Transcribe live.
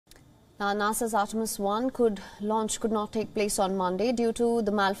Now, NASA's Artemis 1 could not take place on Monday due to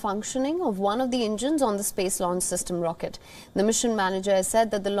the malfunctioning of one of the engines on the Space Launch System rocket. The mission manager has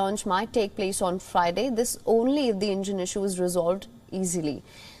said that the launch might take place on Friday, this only if the engine issue is resolved easily.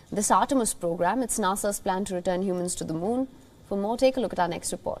 This Artemis program, it's NASA's plan to return humans to the moon. For more, take a look at our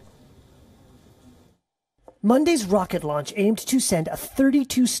next report. Monday's rocket launch aimed to send a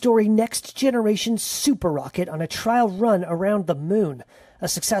 32-story next-generation super rocket on a trial run around the moon. A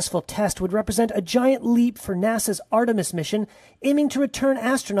successful test would represent a giant leap for NASA's Artemis mission, aiming to return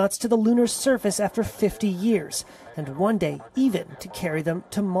astronauts to the lunar surface after 50 years, and one day even to carry them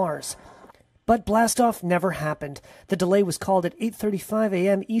to Mars. But blastoff never happened. The delay was called at 8:35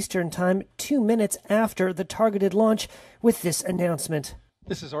 a.m. Eastern Time, 2 minutes after the targeted launch, with this announcement.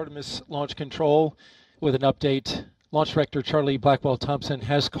 This is Artemis Launch Control with an update. Launch Director Charlie Blackwell-Thompson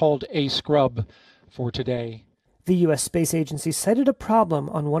has called a scrub for today. The U.S. Space Agency cited a problem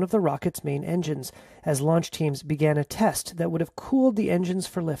on one of the rocket's main engines as launch teams began a test that would have cooled the engines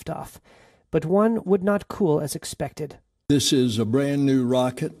for liftoff. But one would not cool as expected. This is a brand new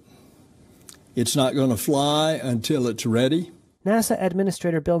rocket. It's not going to fly until it's ready. NASA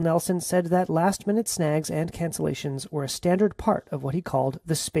Administrator Bill Nelson said that last-minute snags and cancellations were a standard part of what he called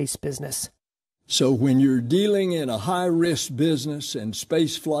the space business. So when you're dealing in a high-risk business and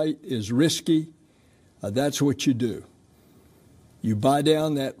space flight is risky, that's what you do. You buy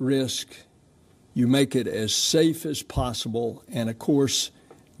down that risk, you make it as safe as possible, and of course,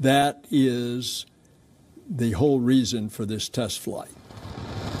 that is the whole reason for this test flight.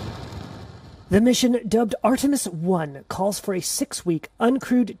 The mission, dubbed Artemis 1, calls for a 6-week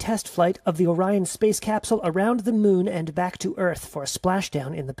uncrewed test flight of the Orion space capsule around the moon and back to Earth for a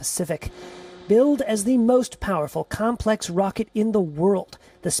splashdown in the Pacific. Billed as the most powerful complex rocket in the world,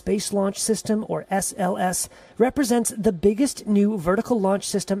 the Space Launch System, or SLS, represents the biggest new vertical launch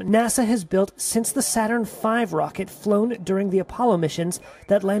system NASA has built since the Saturn V rocket flown during the Apollo missions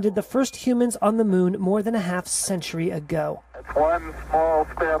that landed the first humans on the moon more than a half-century ago. It's one small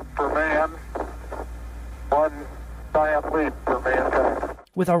step for man, one giant leap for mankind.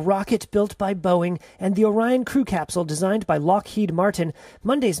 With a rocket built by Boeing and the Orion crew capsule designed by Lockheed Martin,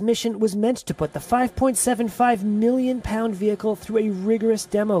 Monday's mission was meant to put the 5.75 million pound vehicle through a rigorous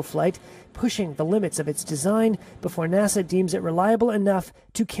demo flight, pushing the limits of its design before NASA deems it reliable enough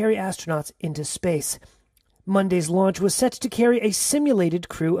to carry astronauts into space. Monday's launch was set to carry a simulated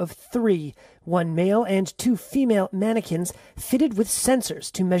crew of 3, 1 male and 2 female mannequins fitted with sensors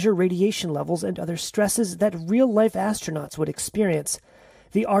to measure radiation levels and other stresses that real-life astronauts would experience.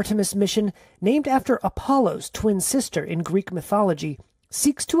 The Artemis mission, named after Apollo's twin sister in Greek mythology,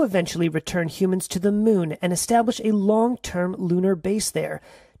 seeks to eventually return humans to the moon and establish a long-term lunar base there,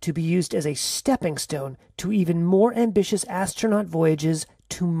 to be used as a stepping stone to even more ambitious astronaut voyages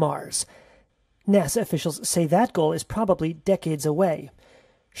to Mars. NASA officials say that goal is probably decades away.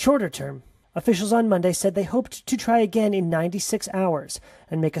 Shorter term, officials on Monday said they hoped to try again in 96 hours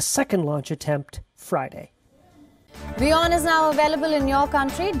and make a second launch attempt Friday. WION is now available in your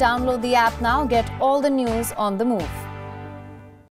country. Download the app now. Get all the news on the move.